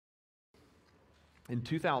In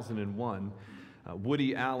 2001,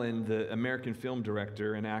 Woody Allen, the American film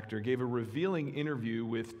director and actor, gave a revealing interview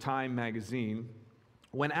with Time magazine.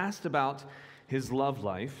 When asked about his love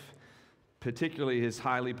life, particularly his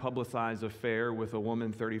highly publicized affair with a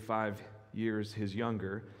woman 35 years his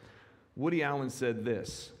younger, Woody Allen said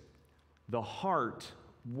this: "The heart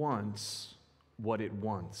wants what it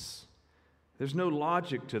wants. There's no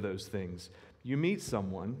logic to those things. You meet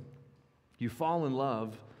someone, you fall in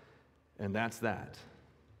love, and that's that."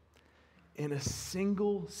 In a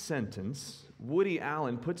single sentence, Woody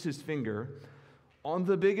Allen puts his finger on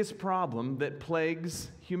the biggest problem that plagues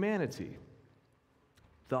humanity.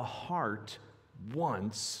 The heart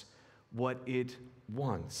wants what it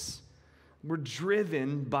wants. We're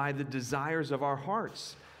driven by the desires of our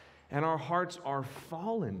hearts, and our hearts are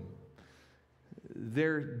fallen.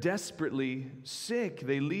 They're desperately sick.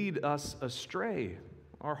 They lead us astray.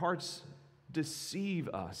 Our hearts deceive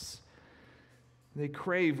us. They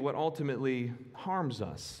crave what ultimately harms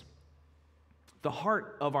us. The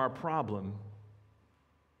heart of our problem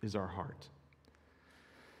is our heart.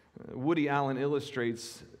 Woody Allen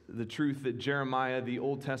illustrates the truth that Jeremiah, the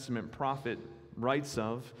Old Testament prophet, writes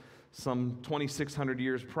of some 2,600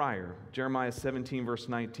 years prior. Jeremiah 17, verse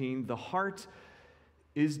 19, "The heart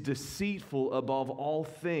is deceitful above all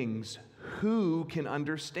things. Who can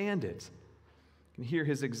understand it?" You can hear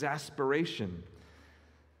his exasperation.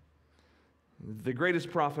 The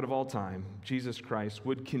greatest prophet of all time, Jesus Christ,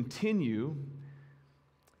 would continue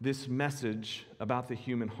this message about the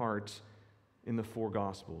human heart in the four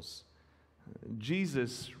Gospels.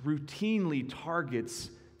 Jesus routinely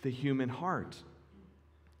targets the human heart.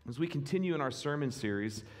 As we continue in our sermon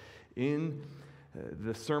series in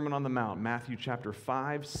the Sermon on the Mount, Matthew chapter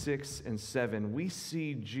 5, 6, and 7, we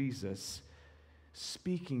see Jesus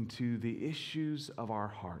speaking to the issues of our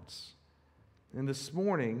hearts. And this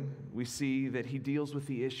morning, we see that he deals with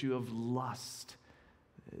the issue of lust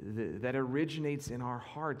that originates in our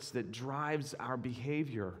hearts, that drives our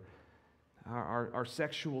behavior, our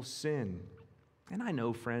sexual sin. And I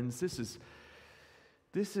know, friends, this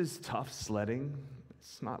is tough sledding.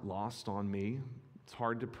 It's not lost on me. It's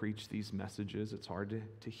hard to preach these messages. It's hard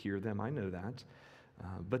to hear them. I know that.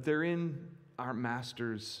 But they're in our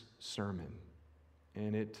Master's sermon,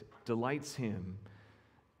 and it delights him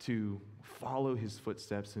to follow his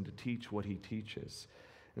footsteps and to teach what he teaches.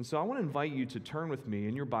 And so I want to invite you to turn with me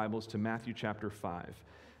in your Bibles to Matthew chapter 5.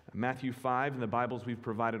 Matthew 5, and the Bibles we've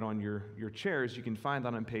provided on your chairs, you can find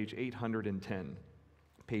that on page 810.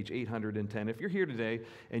 Page 810. If you're here today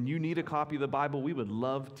and you need a copy of the Bible, we would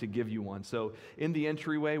love to give you one. So in the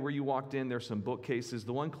entryway where you walked in, there's some bookcases.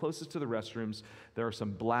 The one closest to the restrooms, there are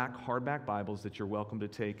some black hardback Bibles that you're welcome to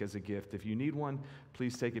take as a gift. If you need one,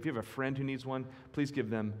 please take it. If you have a friend who needs one, please give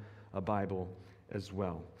them a Bible as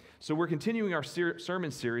well. So we're continuing our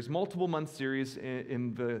sermon series, multiple month series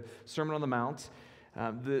in the Sermon on the Mount.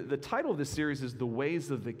 The title of this series is The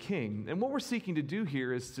Ways of the King. And what we're seeking to do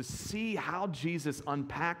here is to see how Jesus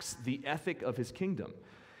unpacks the ethic of his kingdom.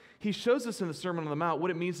 He shows us in the Sermon on the Mount what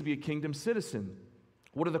it means to be a kingdom citizen.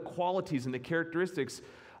 What are the qualities and the characteristics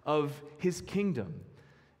of his kingdom?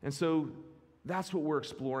 And so that's what we're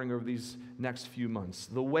exploring over these next few months,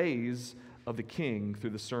 the ways of the King through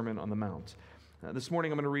the Sermon on the Mount. This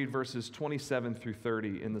morning I'm going to read verses 27 through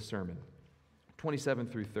 30 in the sermon. 27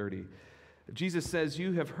 through 30. Jesus says,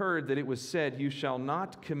 "You have heard that it was said, 'You shall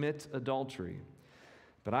not commit adultery.'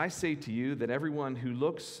 But I say to you that everyone who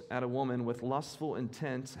looks at a woman with lustful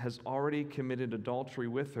intent has already committed adultery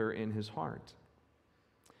with her in his heart.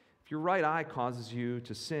 If your right eye causes you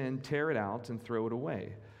to sin, tear it out and throw it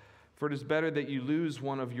away. For it is better that you lose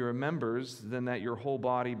one of your members than that your whole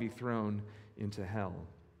body be thrown into hell.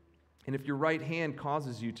 And if your right hand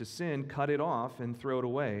causes you to sin, cut it off and throw it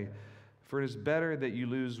away. For it is better that you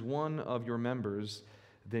lose one of your members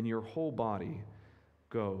than your whole body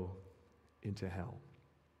go into hell."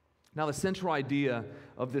 Now, the central idea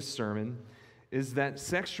of this sermon is that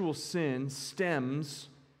sexual sin stems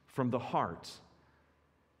from the heart.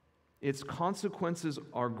 Its consequences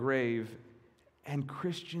are grave, and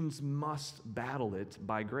Christians must battle it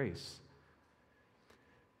by grace.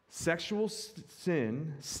 Sexual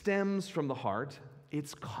sin stems from the heart.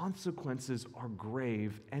 Its consequences are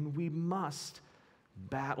grave, and we must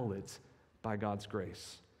battle it by God's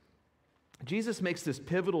grace. Jesus makes this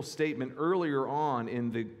pivotal statement earlier on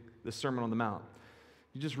in the Sermon on the Mount.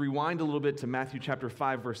 You just rewind a little bit to Matthew chapter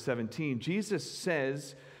 5, verse 17. Jesus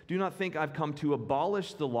says, "Do not think I've come to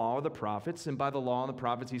abolish the law or the prophets." And by the law and the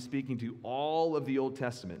prophets, he's speaking to all of the Old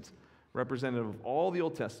Testament, representative of all the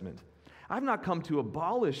Old Testament. "I've not come to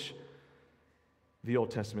abolish the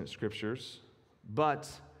Old Testament scriptures,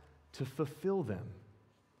 but to fulfill them."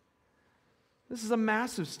 This is a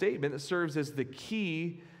massive statement that serves as the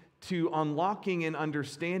key to unlocking and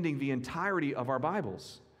understanding the entirety of our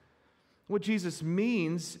Bibles. What Jesus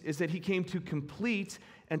means is that he came to complete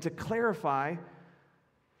and to clarify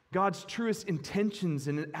God's truest intentions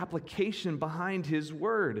and application behind his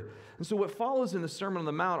word. And so what follows in the Sermon on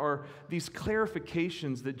the Mount are these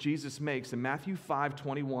clarifications that Jesus makes in Matthew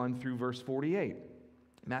 5:21 through verse 48.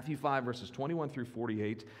 Matthew 5, verses 21 through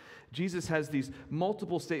 48, Jesus has these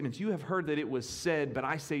multiple statements. You have heard that it was said, but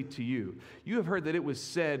I say to you. You have heard that it was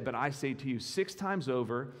said, but I say to you. 6 times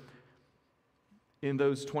over in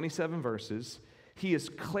those 27 verses, he is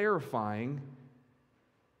clarifying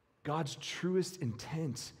God's truest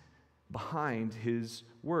intent behind his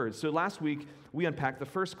words. So last week, we unpacked the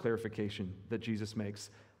first clarification that Jesus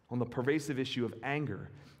makes on the pervasive issue of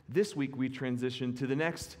anger. This week, we transition to the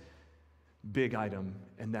next big item,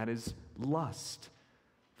 and that is lust,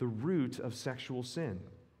 the root of sexual sin.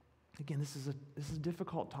 Again, this is a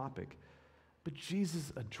difficult topic, but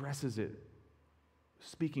Jesus addresses it,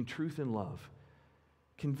 speaking truth in love,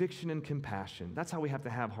 conviction and compassion. That's how we have to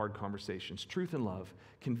have hard conversations. Truth and love,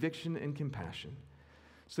 conviction and compassion.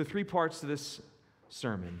 So 3 parts to this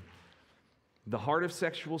sermon: the heart of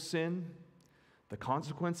sexual sin, the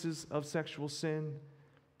consequences of sexual sin,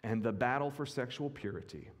 and the battle for sexual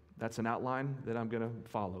purity. That's an outline that I'm going to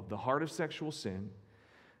follow. The heart of sexual sin,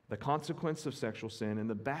 the consequence of sexual sin, and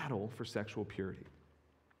the battle for sexual purity.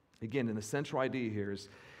 Again, and the central idea here is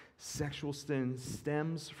sexual sin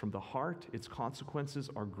stems from the heart. Its consequences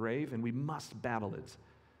are grave, and we must battle it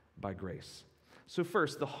by grace. So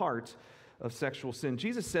first, the heart of sexual sin.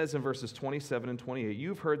 Jesus says in verses 27 and 28,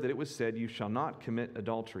 "You've heard that it was said, 'You shall not commit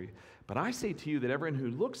adultery.' But I say to you that everyone who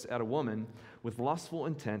looks at a woman with lustful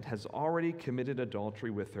intent has already committed adultery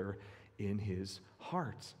with her in his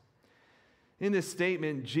heart." In this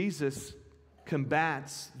statement, Jesus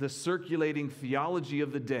combats the circulating theology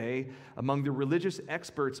of the day among the religious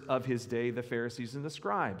experts of his day, the Pharisees and the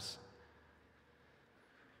scribes,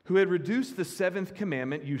 who had reduced the 7th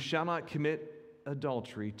commandment, "You shall not commit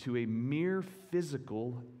adultery," to a mere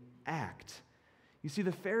physical act. You see,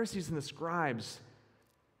 the Pharisees and the scribes,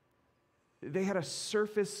 they had a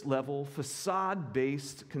surface level,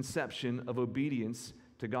 facade-based conception of obedience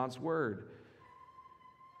to God's word.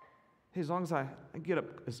 Hey, as long as I get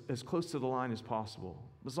up as close to the line as possible,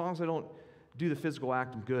 as long as I don't do the physical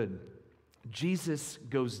act, I'm good. Jesus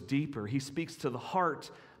goes deeper. He speaks to the heart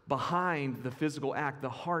behind the physical act, the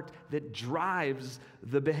heart that drives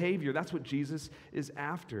the behavior. That's what Jesus is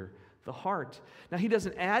after, the heart. Now, he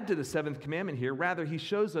doesn't add to the 7th commandment here. Rather, he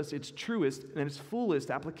shows us its truest and its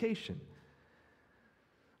fullest application.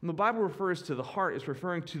 When the Bible refers to the heart, it's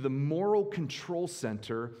referring to the moral control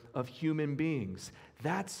center of human beings.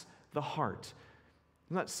 That's the heart.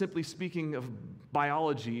 I'm not simply speaking of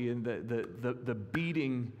biology and the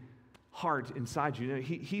beating heart inside you.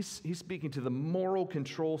 He's speaking to the moral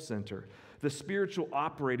control center, the spiritual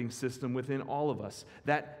operating system within all of us,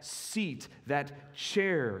 that seat, that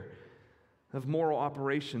chair of moral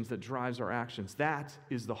operations that drives our actions. That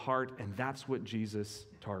is the heart, and that's what Jesus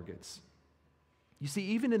targets. You see,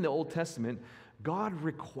 even in the Old Testament, God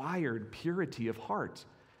required purity of heart.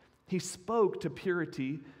 He spoke to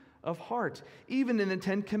purity of heart. Even in the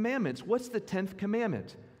 10 Commandments, what's the 10th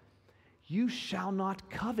commandment? You shall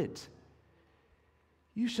not covet.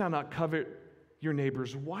 You shall not covet your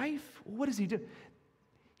neighbor's wife. What does he do?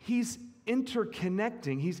 He's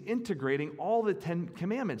interconnecting, he's integrating all the 10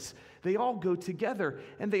 commandments. They all go together,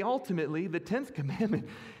 and they ultimately, the 10th commandment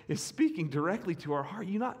is speaking directly to our heart.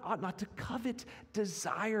 You ought not to covet,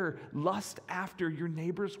 desire, lust after your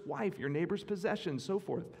neighbor's wife, your neighbor's possession, so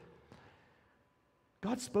forth.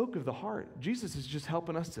 God spoke of the heart. Jesus is just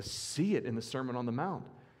helping us to see it in the Sermon on the Mount.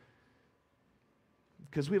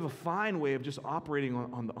 Because we have a fine way of just operating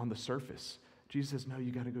on the surface. Jesus says, no,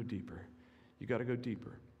 you got to go deeper. You got to go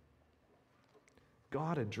deeper.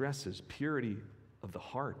 God addresses purity of the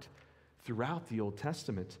heart throughout the Old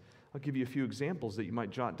Testament. I'll give you a few examples that you might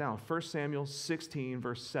jot down. 1 Samuel 16,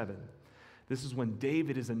 verse 7. This is when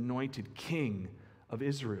David is anointed king of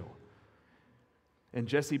Israel. And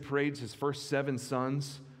Jesse parades his first 7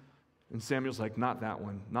 sons, and Samuel's like, not that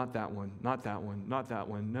one, not that one, not that one, not that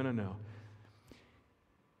one. No, no, no.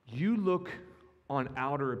 You look on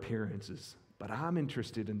outer appearances, but I'm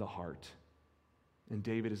interested in the heart. And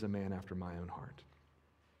David is a man after my own heart.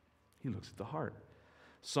 He looks at the heart.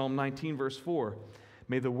 Psalm 19, verse 4.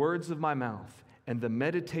 May the words of my mouth and the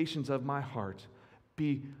meditations of my heart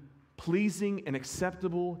be pleasing and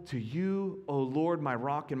acceptable to you, O Lord, my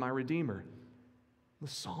rock and my redeemer. The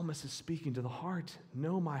psalmist is speaking to the heart.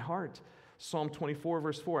 Know my heart. Psalm 24,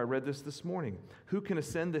 verse 4, I read this morning. Who can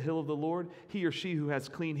ascend the hill of the Lord? He or she who has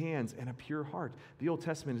clean hands and a pure heart. The Old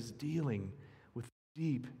Testament is dealing with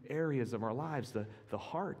deep areas of our lives, the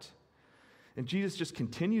heart. And Jesus just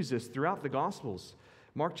continues this throughout the Gospels.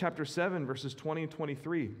 Mark chapter 7, verses 20 and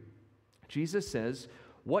 23. Jesus says,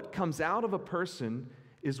 what comes out of a person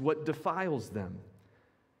is what defiles them.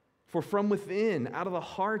 For from within, out of the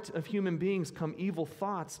heart of human beings, come evil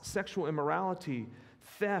thoughts, sexual immorality,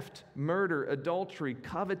 theft, murder, adultery,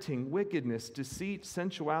 coveting, wickedness, deceit,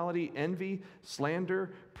 sensuality, envy,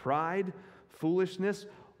 slander, pride, foolishness.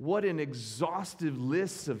 What an exhaustive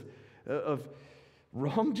list of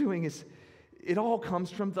wrongdoing is. It all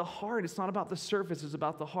comes from the heart. It's not about the surface, it's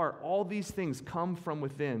about the heart. All these things come from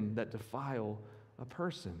within that defile a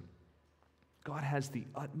person. God has the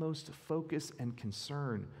utmost focus and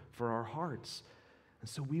concern for our hearts. And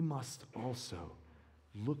so we must also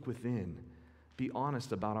look within, be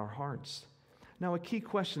honest about our hearts. Now, a key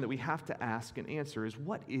question that we have to ask and answer is,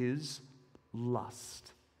 what is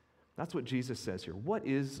lust? That's what Jesus says here. What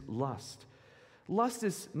is lust? Lust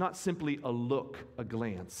is not simply a look, a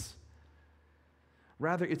glance.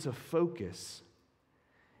 Rather, it's a focus.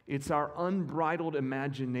 It's our unbridled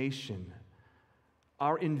imagination,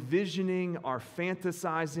 our envisioning, our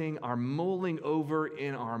fantasizing, our mulling over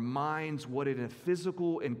in our minds what in a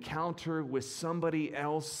physical encounter with somebody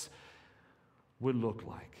else would look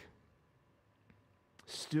like.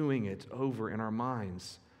 Stewing it over in our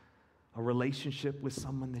minds, a relationship with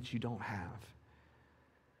someone that you don't have.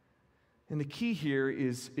 And the key here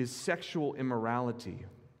is sexual immorality.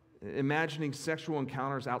 Imagining sexual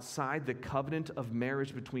encounters outside the covenant of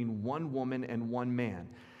marriage between one woman and one man.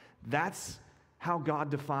 That's how God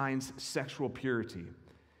defines sexual purity.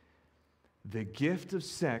 The gift of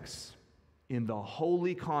sex in the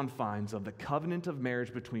holy confines of the covenant of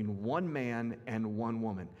marriage between one man and one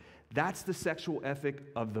woman. That's the sexual ethic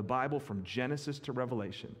of the Bible from Genesis to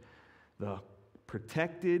Revelation. The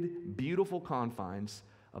protected, beautiful confines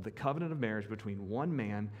of the covenant of marriage between one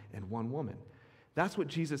man and one woman. That's what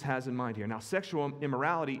Jesus has in mind here. Now, sexual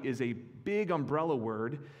immorality is a big umbrella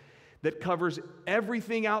word that covers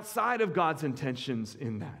everything outside of God's intentions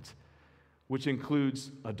in that, which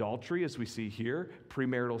includes adultery, as we see here,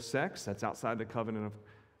 premarital sex, that's outside the covenant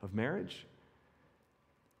of marriage,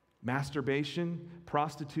 masturbation,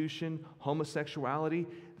 prostitution, homosexuality.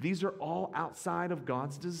 These are all outside of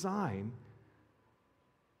God's design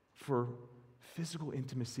for physical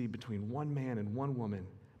intimacy between one man and one woman,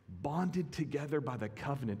 bonded together by the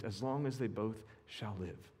covenant as long as they both shall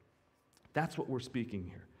live. That's what we're speaking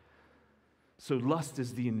here. So lust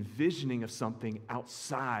is the envisioning of something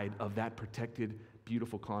outside of that protected,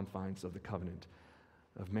 beautiful confines of the covenant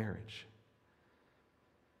of marriage.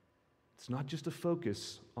 It's not just a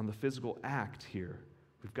focus on the physical act here.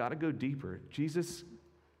 We've got to go deeper. Jesus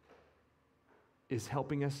is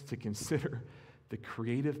helping us to consider the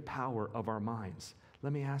creative power of our minds.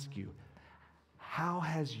 Let me ask you, how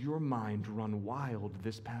has your mind run wild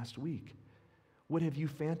this past week? What have you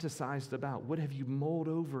fantasized about? What have you mulled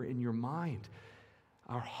over in your mind?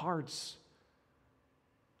 Our hearts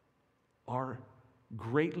are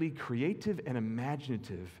greatly creative and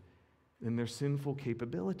imaginative in their sinful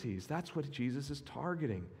capabilities. That's what Jesus is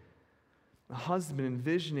targeting. A husband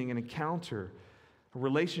envisioning an encounter, a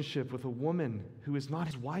relationship with a woman who is not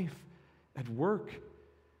his wife, at work,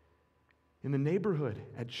 in the neighborhood,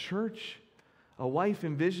 at church. A wife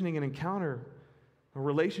envisioning an encounter, a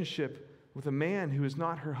relationship with a man who is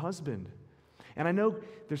not her husband. And I know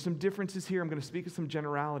there's some differences here. I'm going to speak of some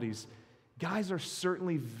generalities. Guys are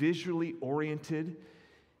certainly visually oriented.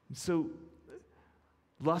 And so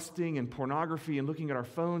lusting and pornography and looking at our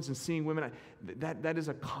phones and seeing women, that is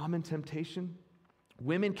a common temptation.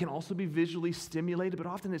 Women can also be visually stimulated, but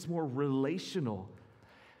often it's more relational.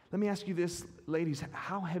 Let me ask you this, ladies,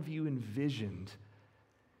 how have you envisioned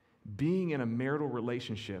being in a marital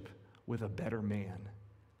relationship with a better man?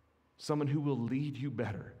 Someone who will lead you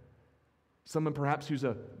better. Someone perhaps who's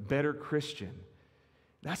a better Christian.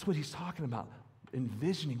 That's what he's talking about.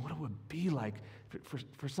 Envisioning what it would be like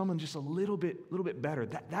for someone just a little bit better.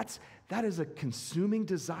 That is a consuming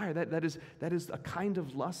desire. That is a kind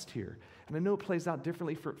of lust here. And I know it plays out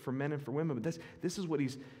differently for men and for women, but this is what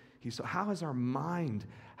he's so how has our mind,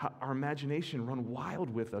 our imagination run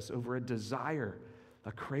wild with us over a desire,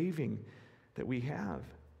 a craving that we have?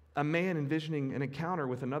 A man envisioning an encounter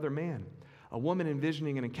with another man. A woman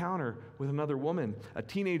envisioning an encounter with another woman. A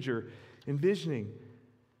teenager envisioning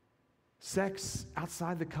sex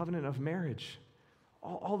outside the covenant of marriage.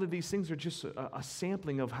 All of these things are just a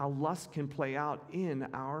sampling of how lust can play out in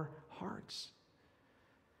our hearts.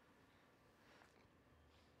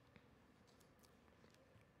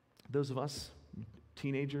 those of us,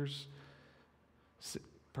 teenagers,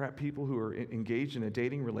 perhaps people who are engaged in a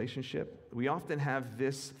dating relationship, we often have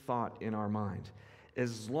this thought in our mind.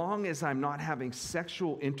 As long as I'm not having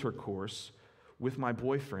sexual intercourse with my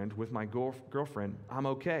boyfriend, with my girlfriend, I'm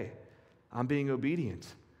okay. I'm being obedient.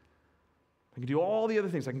 I can do all the other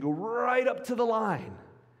things. I can go right up to the line.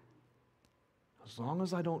 As long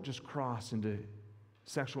as I don't just cross into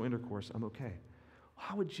sexual intercourse, I'm okay.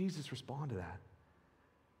 How would Jesus respond to that?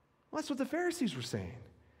 Well, that's what the Pharisees were saying.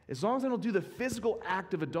 As long as I don't do the physical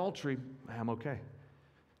act of adultery, I'm okay.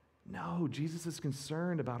 No, Jesus is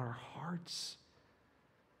concerned about our hearts.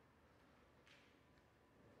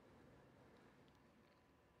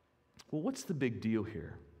 Well, what's the big deal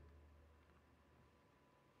here?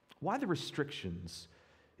 Why the restrictions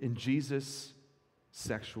in Jesus'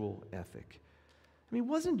 sexual ethic? I mean,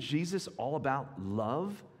 wasn't Jesus all about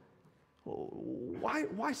love?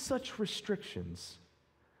 Why such restrictions?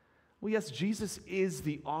 Well, yes, Jesus is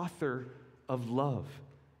the author of love.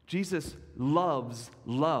 Jesus loves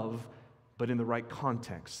love, but in the right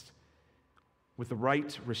context, with the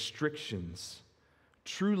right restrictions.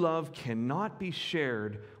 True love cannot be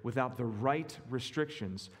shared without the right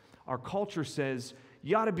restrictions. Our culture says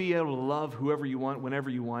you ought to be able to love whoever you want, whenever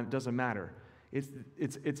you want, it doesn't matter.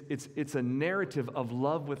 It's a narrative of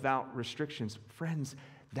love without restrictions. Friends,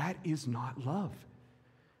 that is not love.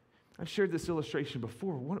 I've shared this illustration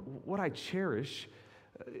before. What I cherish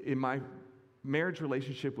in my marriage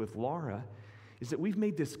relationship with Laura is that we've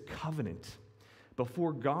made this covenant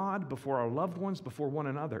before God, before our loved ones, before one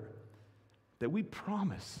another, that we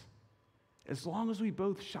promise, as long as we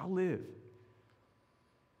both shall live,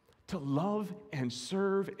 to love and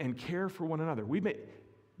serve and care for one another.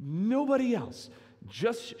 Nobody else,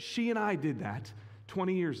 just she and I did that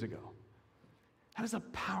 20 years ago. That is a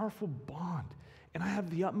powerful bond, and I have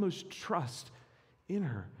the utmost trust in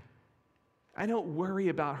her. I don't worry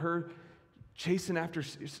about her chasing after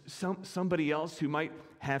somebody else who might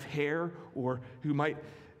have hair or who might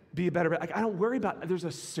be a better, I don't worry about, there's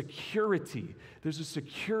a security. There's a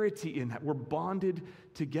security in that. We're bonded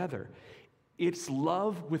together. It's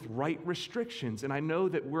love with right restrictions, and I know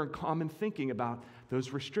that we're in common thinking about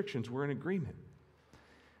those restrictions. We're in agreement.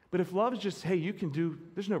 But if love is just, hey,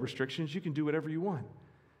 there's no restrictions, you can do whatever you want.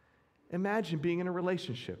 Imagine being in a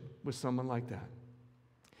relationship with someone like that.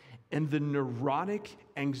 And the neurotic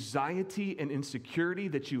anxiety and insecurity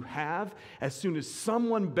that you have as soon as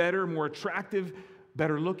someone better, more attractive,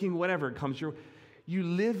 better looking, whatever comes your way, you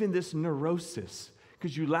live in this neurosis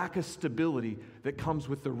because you lack a stability that comes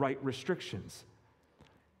with the right restrictions.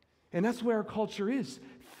 And that's where our culture is.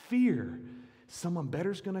 Fear. Someone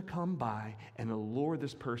better's going to come by and allure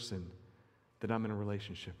this person that I'm in a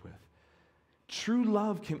relationship with. True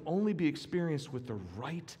love can only be experienced with the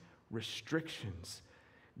right restrictions.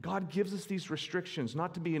 God gives us these restrictions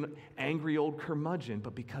not to be an angry old curmudgeon,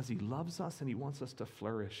 but because He loves us and He wants us to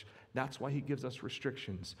flourish. That's why He gives us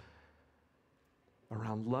restrictions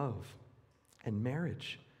around love and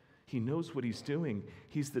marriage. He knows what He's doing.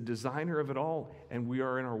 He's the designer of it all, and we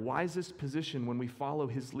are in our wisest position when we follow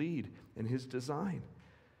His lead and His design.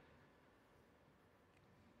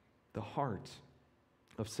 The heart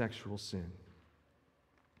of sexual sin.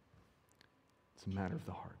 It's a matter of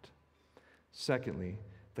the heart. Secondly,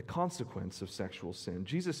 the consequence of sexual sin.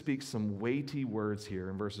 Jesus speaks some weighty words here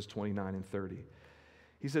in verses 29 and 30.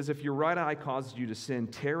 He says, if your right eye causes you to sin,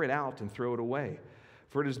 tear it out and throw it away.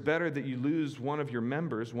 For it is better that you lose one of your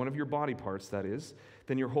members, one of your body parts, that is,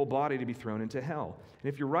 than your whole body to be thrown into hell.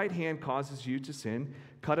 And if your right hand causes you to sin,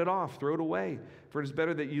 cut it off, throw it away. For it is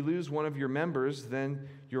better that you lose one of your members than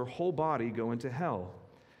your whole body go into hell.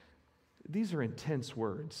 These are intense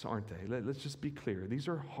words, aren't they? Let's just be clear. These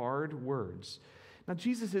are hard words. Now,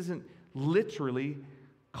 Jesus isn't literally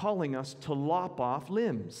calling us to lop off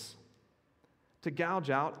limbs, to gouge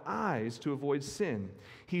out eyes to avoid sin.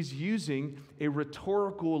 He's using a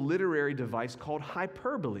rhetorical literary device called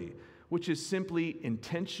hyperbole, which is simply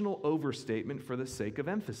intentional overstatement for the sake of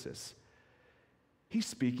emphasis. He's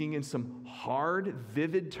speaking in some hard,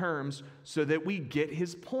 vivid terms so that we get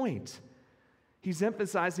his point. He's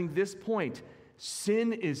emphasizing this point.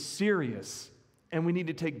 Sin is serious, and we need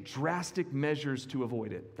to take drastic measures to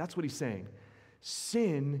avoid it. That's what he's saying.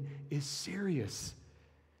 Sin is serious.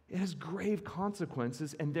 It has grave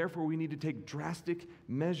consequences, and therefore we need to take drastic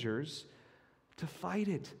measures to fight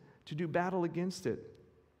it, to do battle against it.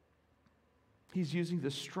 He's using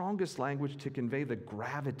the strongest language to convey the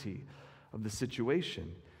gravity of the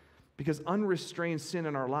situation, because unrestrained sin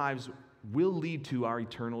in our lives will lead to our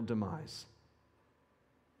eternal demise.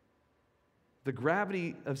 The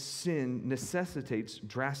gravity of sin necessitates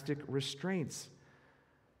drastic restraints.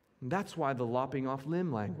 And that's why the lopping off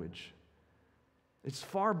limb language. It's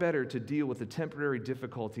far better to deal with the temporary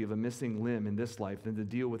difficulty of a missing limb in this life than to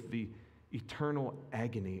deal with the eternal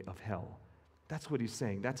agony of hell. That's what he's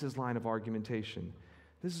saying. That's his line of argumentation.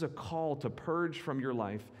 This is a call to purge from your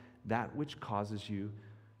life that which causes you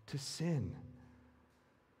to sin.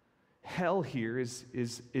 Hell here is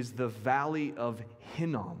the valley of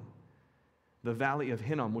Hinnom. The valley of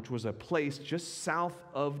Hinnom, which was a place just south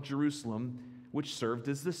of Jerusalem, which served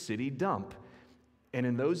as the city dump. And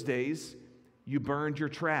in those days, you burned your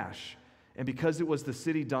trash. And because it was the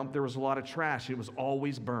city dump, there was a lot of trash. It was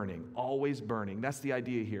always burning, always burning. That's the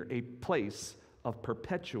idea here, a place of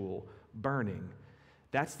perpetual burning.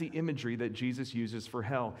 That's the imagery that Jesus uses for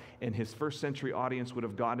hell. And his first century audience would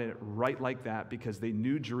have gotten it right like that because they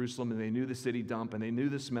knew Jerusalem and they knew the city dump and they knew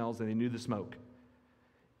the smells and they knew the smoke.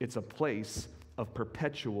 It's a place of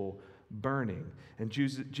perpetual burning. And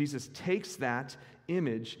Jesus takes that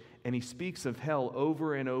image and he speaks of hell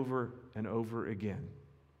over and over and over again,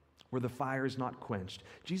 where the fire is not quenched.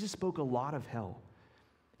 Jesus spoke a lot of hell.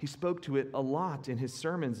 He spoke to it a lot in his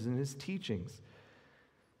sermons and his teachings.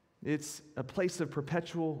 It's a place of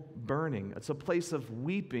perpetual burning. It's a place of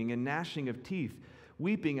weeping and gnashing of teeth,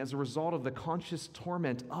 weeping as a result of the conscious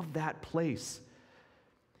torment of that place.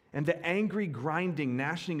 And the angry grinding,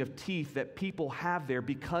 gnashing of teeth that people have there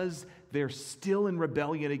because they're still in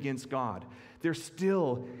rebellion against God. They're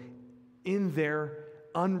still in their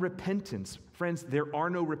unrepentance. Friends, there are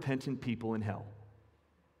no repentant people in hell.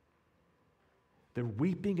 The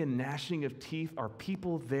weeping and gnashing of teeth are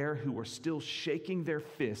people there who are still shaking their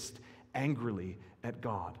fist angrily at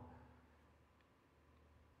God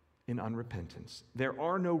in unrepentance. There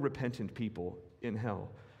are no repentant people in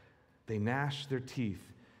hell. They gnash their teeth,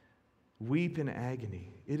 weep in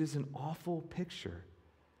agony. It is an awful picture.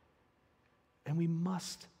 And we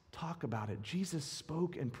must talk about it. Jesus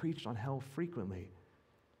spoke and preached on hell frequently.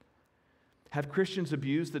 Have Christians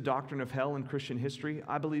abused the doctrine of hell in Christian history?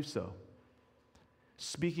 I believe so.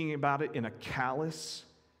 Speaking about it in a callous,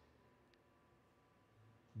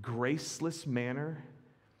 graceless manner,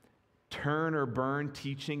 turn or burn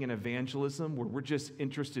teaching and evangelism, where we're just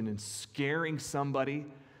interested in scaring somebody,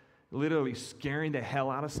 literally scaring the hell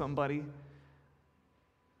out of somebody.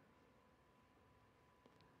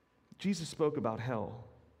 Jesus spoke about hell,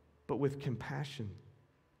 but with compassion.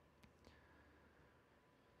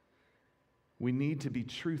 We need to be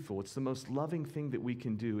truthful. It's the most loving thing that we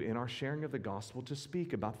can do in our sharing of the gospel to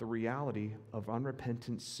speak about the reality of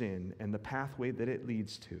unrepentant sin and the pathway that it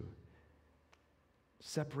leads to.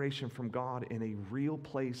 Separation from God in a real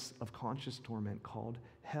place of conscious torment called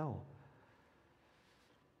hell.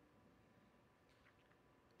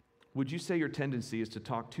 Would you say your tendency is to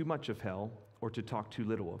talk too much of hell or to talk too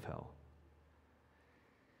little of hell?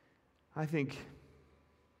 I think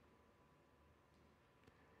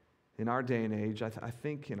in our day and age, I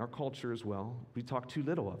think in our culture as well, we talk too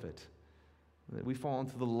little of it. We fall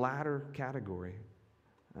into the latter category.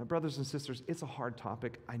 Brothers and sisters, it's a hard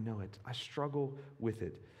topic. I know it. I struggle with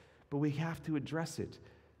it. But we have to address it.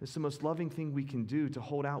 It's the most loving thing we can do to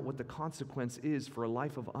hold out what the consequence is for a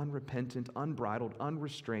life of unrepentant, unbridled,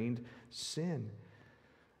 unrestrained sin.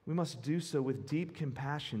 We must do so with deep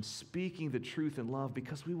compassion, speaking the truth in love,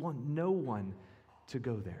 because we want no one to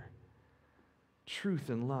go there. Truth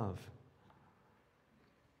and love.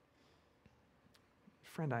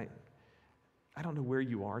 Friend, I don't know where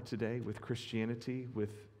you are today with Christianity, with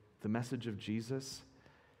the message of Jesus.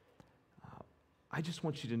 I just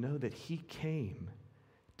want you to know that he came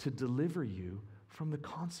to deliver you from the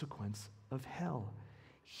consequence of hell.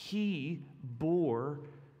 He bore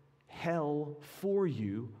hell for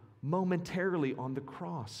you momentarily on the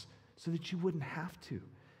cross so that you wouldn't have to.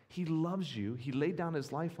 He loves you. He laid down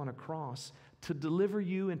his life on a cross to deliver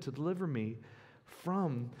you and to deliver me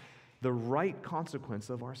from the right consequence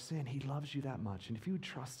of our sin. He loves you that much. And if you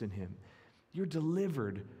trust in him, you're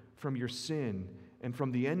delivered from your sin and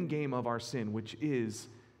from the end game of our sin, which is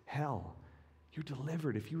hell. You're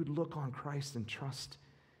delivered if you would look on Christ and trust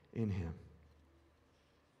in him.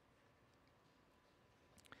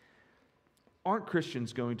 Aren't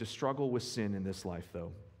Christians going to struggle with sin in this life,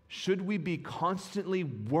 though? Should we be constantly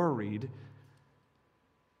worried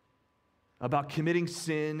about committing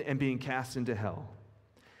sin and being cast into hell?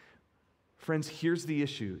 Friends, here's the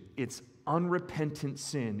issue. It's unrepentant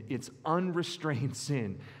sin. It's unrestrained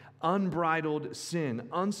sin, unbridled sin,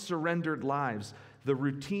 unsurrendered lives, the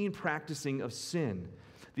routine practicing of sin.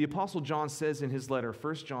 The Apostle John says in his letter,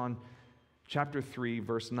 1 John chapter 3,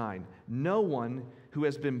 verse 9, "No one who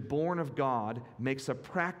has been born of God makes a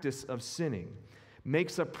practice of sinning,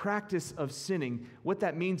 makes a practice of sinning. What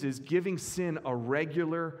that means is giving sin a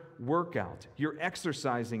regular workout. You're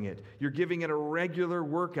exercising it. You're giving it a regular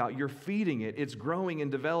workout. You're feeding it. It's growing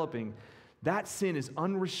and developing. That sin is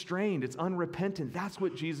unrestrained. It's unrepentant. That's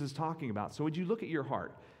what Jesus is talking about. So would you look at your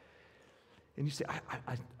heart and you say,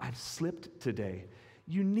 I slipped today.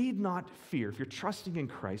 You need not fear. If you're trusting in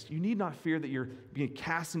Christ, you need not fear that you're being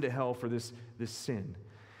cast into hell for this sin.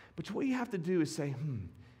 But what you have to do is say,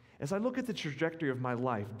 as I look at the trajectory of my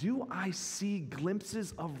life, do I see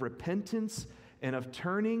glimpses of repentance and of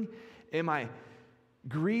turning? Am I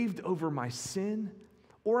grieved over my sin?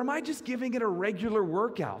 Or am I just giving it a regular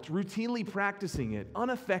workout, routinely practicing it,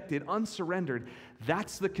 unaffected, unsurrendered?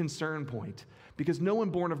 That's the concern point. Because no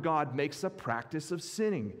one born of God makes a practice of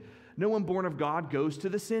sinning. No one born of God goes to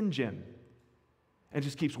the sin gym and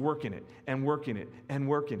just keeps working it and working it and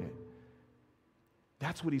working it.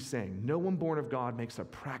 That's what he's saying. No one born of God makes a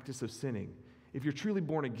practice of sinning. If you're truly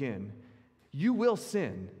born again, you will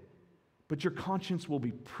sin, but your conscience will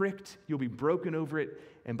be pricked, you'll be broken over it,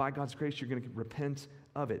 and by God's grace, you're going to repent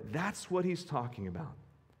of it. That's what he's talking about.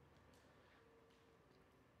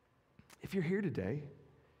 If you're here today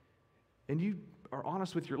and you are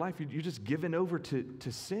honest with your life, you're just given over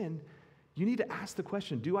to sin, you need to ask the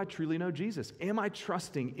question, do I truly know Jesus? Am I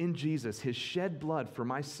trusting in Jesus, his shed blood for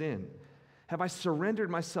my sin? Have I surrendered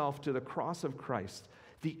myself to the cross of Christ,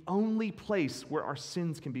 the only place where our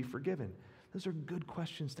sins can be forgiven? Those are good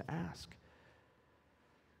questions to ask.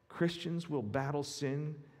 Christians will battle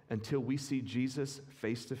sin until we see Jesus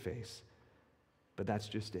face to face. But that's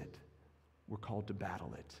just it. We're called to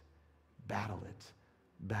battle it, battle it,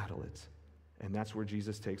 battle it. And that's where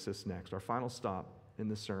Jesus takes us next. Our final stop in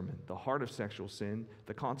the sermon, the heart of sexual sin,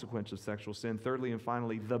 the consequence of sexual sin. Thirdly and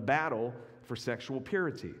finally, the battle for sexual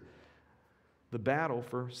purity. The battle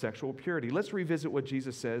for sexual purity. Let's revisit what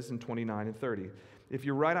Jesus says in 29 and 30. If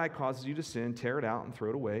your right eye causes you to sin, tear it out and throw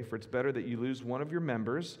it away, for it's better that you lose one of your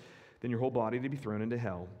members than your whole body to be thrown into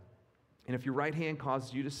hell. And if your right hand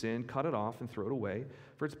causes you to sin, cut it off and throw it away,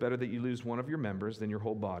 for it's better that you lose one of your members than your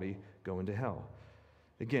whole body go into hell.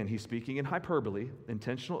 Again, he's speaking in hyperbole,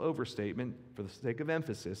 intentional overstatement for the sake of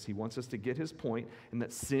emphasis. He wants us to get his point, and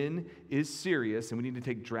that sin is serious, and we need to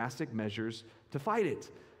take drastic measures to fight it,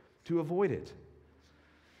 to avoid it.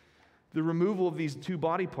 The removal of these two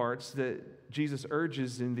body parts that Jesus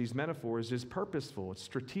urges in these metaphors is purposeful, it's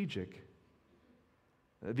strategic.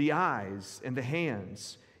 The eyes and the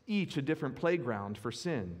hands, each a different playground for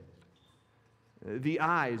sin. The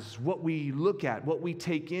eyes, what we look at, what we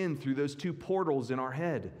take in through those two portals in our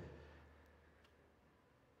head.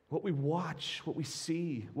 What we watch, what we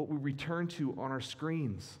see, what we return to on our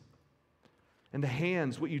screens. And the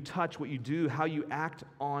hands, what you touch, what you do, how you act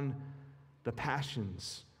on the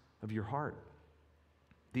passions of your heart.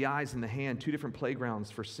 The eyes and the hand, two different playgrounds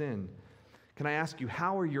for sin. Can I ask you,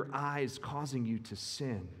 how are your eyes causing you to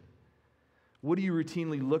sin? What do you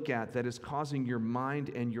routinely look at that is causing your mind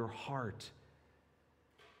and your heart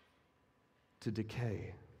to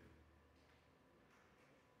decay?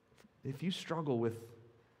 If you struggle with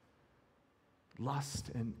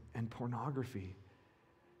lust and pornography,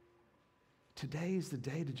 today is the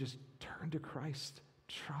day to just turn to Christ,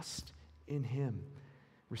 trust in him,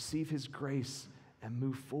 receive his grace, and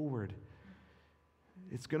move forward.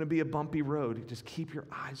 It's going to be a bumpy road. Just keep your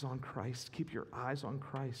eyes on Christ. Keep your eyes on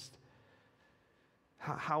Christ.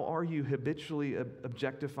 How are you habitually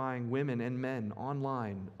objectifying women and men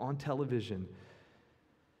online, on television,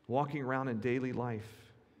 walking around in daily life?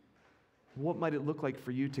 What might it look like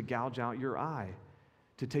for you to gouge out your eye,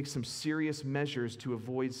 to take some serious measures to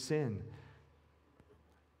avoid sin?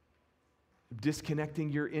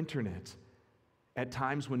 Disconnecting your internet at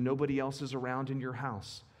times when nobody else is around in your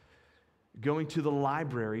house. Going to the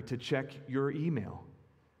library to check your email.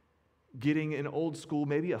 Getting an old school,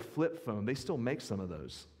 maybe a flip phone. They still make some of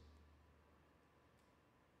those.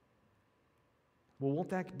 Well, won't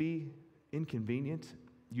that be inconvenient?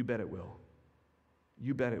 You bet it will.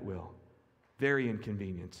 You bet it will. Very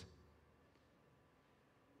inconvenient.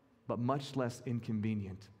 But much less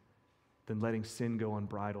inconvenient than letting sin go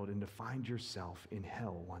unbridled and to find yourself in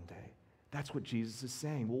hell one day. That's what Jesus is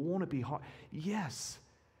saying. Well, won't it be hard? Yes.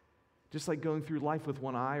 Just like going through life with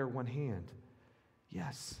one eye or one hand.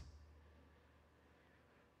 Yes.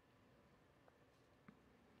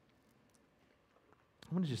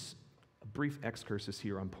 I want to just, a brief excursus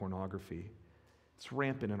here on pornography. It's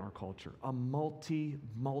rampant in our culture. A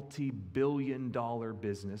multi-billion-dollar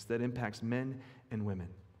business that impacts men and women.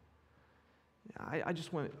 I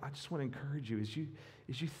just want to encourage you as you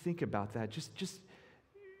think about that, just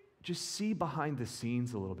see behind the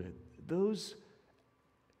scenes a little bit. Those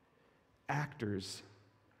actors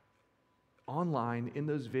online in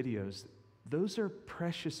those videos, those are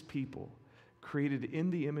precious people created in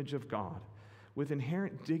the image of God with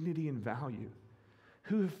inherent dignity and value,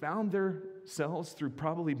 who have found themselves through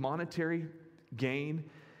probably monetary gain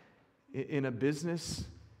in a business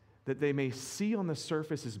that they may see on the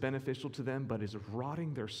surface as beneficial to them, but is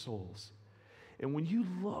rotting their souls. And when you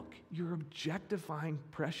look, you're objectifying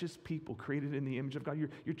precious people created in the image of God.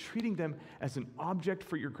 You're treating them as an object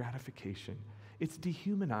for your gratification. It's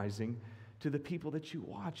dehumanizing to the people that you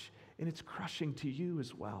watch, and it's crushing to you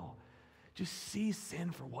as well. Just see sin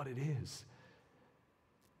for what it is.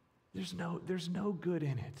 There's no good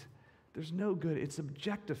in it. There's no good. It's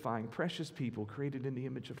objectifying precious people created in the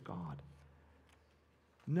image of God.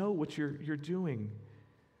 Know what you're doing.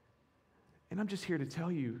 And I'm just here to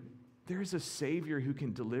tell you, there is a Savior who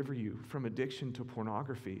can deliver you from addiction to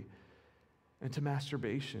pornography and to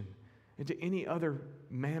masturbation and to any other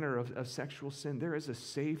manner of sexual sin. There is a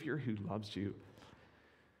Savior who loves you,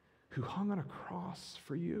 who hung on a cross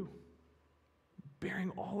for you,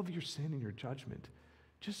 bearing all of your sin and your judgment.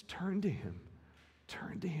 Just turn to Him.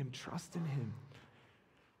 Turn to Him. Trust in Him.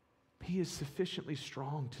 He is sufficiently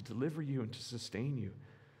strong to deliver you and to sustain you.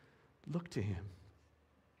 Look to Him.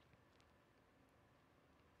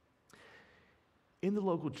 In the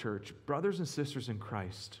local church, brothers and sisters in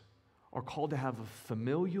Christ are called to have a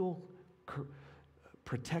familial,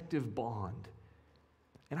 protective bond.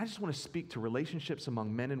 And I just want to speak to relationships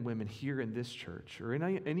among men and women here in this church or in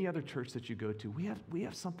any other church that you go to. We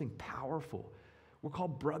have something powerful. We're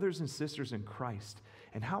called brothers and sisters in Christ.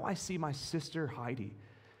 And how I see my sister, Heidi,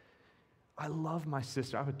 I love my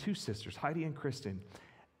sister. I have two sisters, Heidi and Kristen.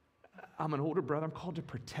 I'm an older brother. I'm called to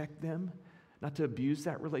protect them, not to abuse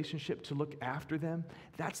that relationship, to look after them.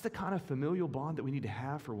 That's the kind of familial bond that we need to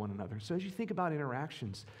have for one another. So as you think about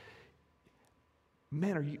interactions,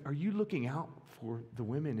 men, are you looking out for the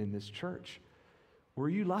women in this church? Or are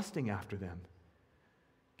you lusting after them?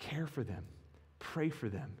 Care for them. Pray for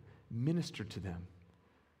them. Minister to them.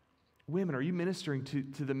 Women, are you ministering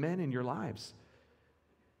to the men in your lives?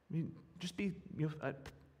 I mean, just be,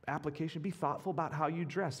 application, be thoughtful about how you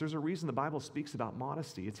dress. There's a reason the Bible speaks about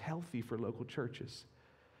modesty. It's healthy for local churches.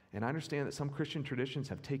 And I understand that some Christian traditions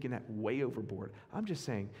have taken that way overboard. I'm just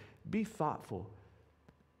saying, be thoughtful.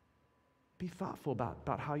 Be thoughtful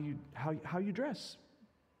about how you dress.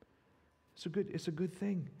 It's a good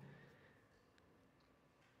thing.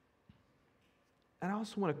 And I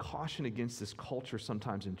also want to caution against this culture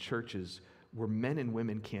sometimes in churches where men and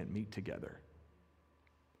women can't meet together.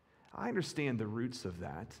 I understand the roots of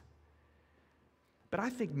that. But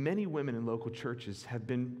I think many women in local churches have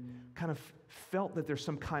been kind of felt that there's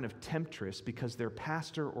some kind of temptress because their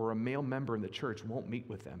pastor or a male member in the church won't meet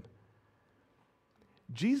with them.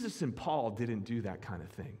 Jesus and Paul didn't do that kind of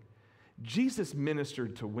thing. Jesus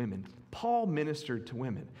ministered to women. Paul ministered to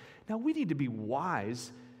women. Now, we need to be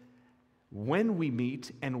wise when we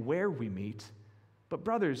meet and where we meet. But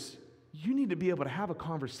brothers, you need to be able to have a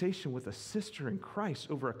conversation with a sister in Christ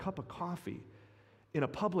over a cup of coffee in a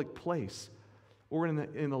public place or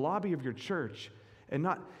in the lobby of your church and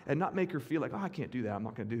not make her feel like, oh, I can't do that. I'm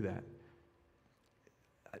not going to do that.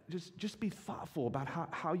 Just be thoughtful about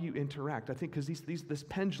how you interact. I think because this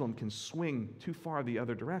pendulum can swing too far the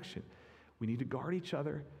other direction. We need to guard each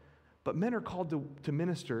other. But men are called to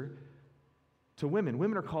minister to women.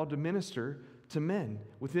 Women are called to minister to men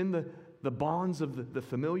within the bonds of the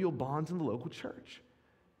familial bonds in the local church.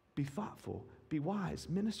 Be thoughtful. Be wise.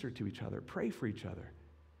 Minister to each other. Pray for each other.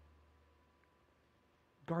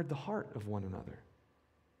 Guard the heart of one another.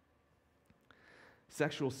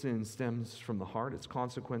 Sexual sin stems from the heart. Its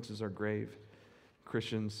consequences are grave.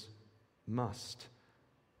 Christians must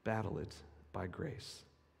battle it by grace.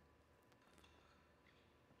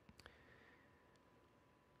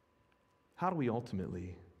 How do we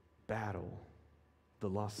ultimately battle the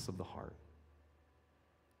lusts of the heart?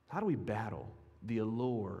 How do we battle the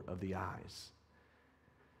allure of the eyes?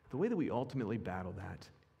 The way that we ultimately battle that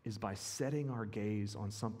is by setting our gaze on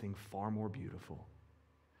something far more beautiful.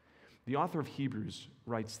 The author of Hebrews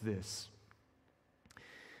writes this: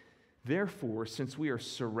 "Therefore, since we are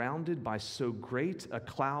surrounded by so great a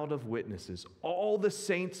cloud of witnesses, all the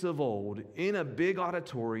saints of old in a big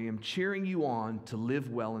auditorium cheering you on to live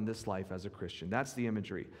well in this life as a Christian." That's the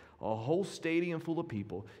imagery. A whole stadium full of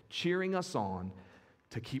people cheering us on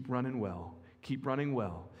to keep running well, keep running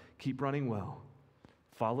well, keep running well.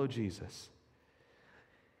 Follow Jesus.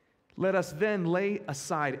 "Let us then lay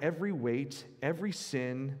aside every weight, every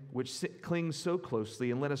sin which clings so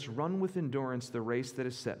closely, and let us run with endurance the race that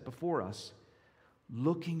is set before us,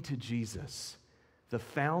 looking to Jesus, the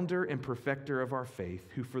founder and perfecter of our faith,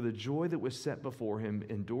 who for the joy that was set before him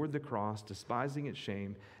endured the cross, despising its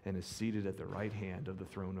shame, and is seated at the right hand of the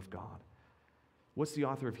throne of God. What's the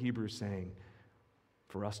author of Hebrews saying?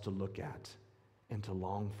 For us to look at and to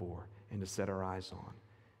long for and to set our eyes on.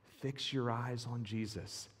 Fix your eyes on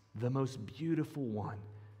Jesus, the most beautiful one,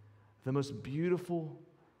 the most beautiful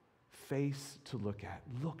face to look at.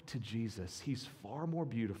 Look to Jesus. He's far more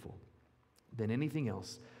beautiful than anything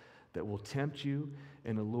else that will tempt you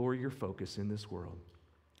and allure your focus in this world.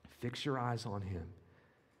 Fix your eyes on him.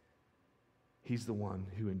 He's the one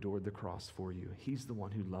who endured the cross for you. He's the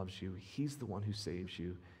one who loves you. He's the one who saves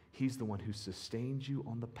you. He's the one who sustains you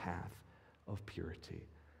on the path of purity.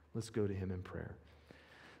 Let's go to him in prayer.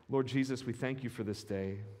 Lord Jesus, we thank you for this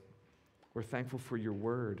day. We're thankful for your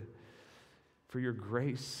word, for your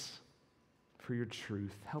grace, for your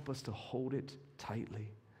truth. Help us to hold it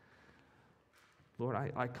tightly. Lord,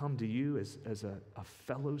 I come to you as a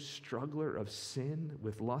fellow struggler of sin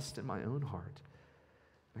with lust in my own heart.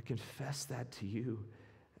 I confess that to you.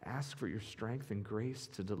 Ask for your strength and grace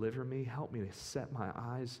to deliver me. Help me to set my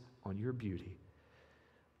eyes on your beauty.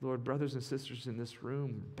 Lord, brothers and sisters in this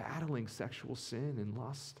room battling sexual sin and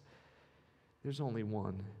lust, there's only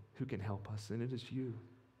one who can help us, and it is you.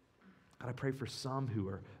 God, I pray for some who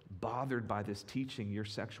are bothered by this teaching, your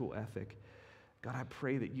sexual ethic. God, I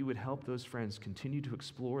pray that you would help those friends continue to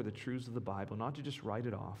explore the truths of the Bible, not to just write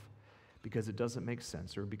it off because it doesn't make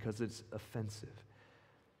sense or because it's offensive.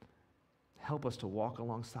 Help us to walk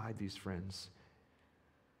alongside these friends,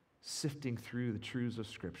 sifting through the truths of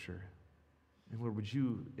Scripture. And Lord, would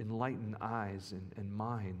you enlighten eyes and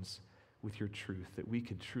minds with your truth that we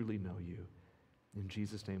could truly know you. In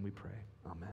Jesus' name we pray. Amen.